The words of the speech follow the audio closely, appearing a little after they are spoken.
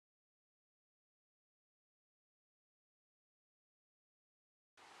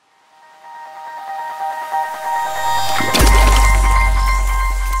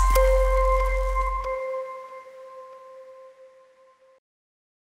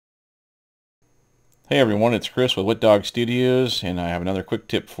Hey everyone, it's Chris with WhatDog Studios, and I have another quick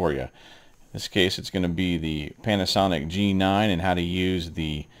tip for you. In this case, it's going to be the Panasonic G9 and how to use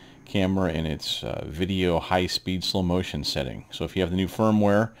the camera in its video high-speed slow motion setting. So if you have the new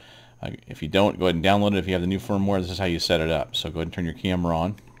firmware, if you don't, go ahead and download it. If you have the new firmware, this is how you set it up. So go ahead and turn your camera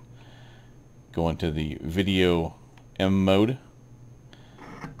on. Go into the video M mode.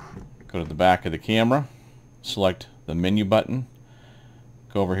 Go to the back of the camera. Select the menu button.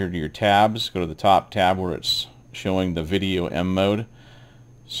 Go over here to your tabs, go to the top tab where it's showing the video M mode,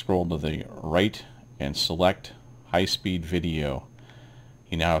 scroll to the right and select high speed video.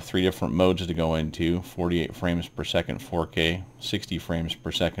 You now have 3 different modes to go into: 48 frames per second 4K, 60 frames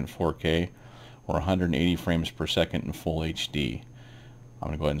per second 4K, or 180 frames per second in full HD. I'm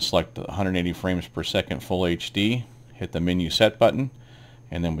going to go ahead and select the 180 frames per second full HD, hit the menu set button,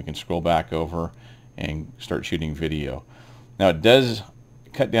 and then we can scroll back over and start shooting video. Now it does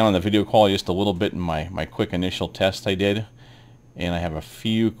cut down on the video quality just a little bit in my quick initial test I did, and I have a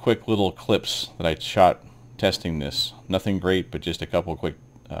few quick little clips that I shot testing this. Nothing great, but just a couple quick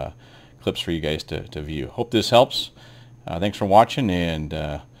clips for you guys to view. Hope this helps. Thanks for watching, and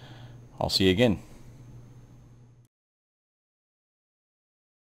I'll see you again.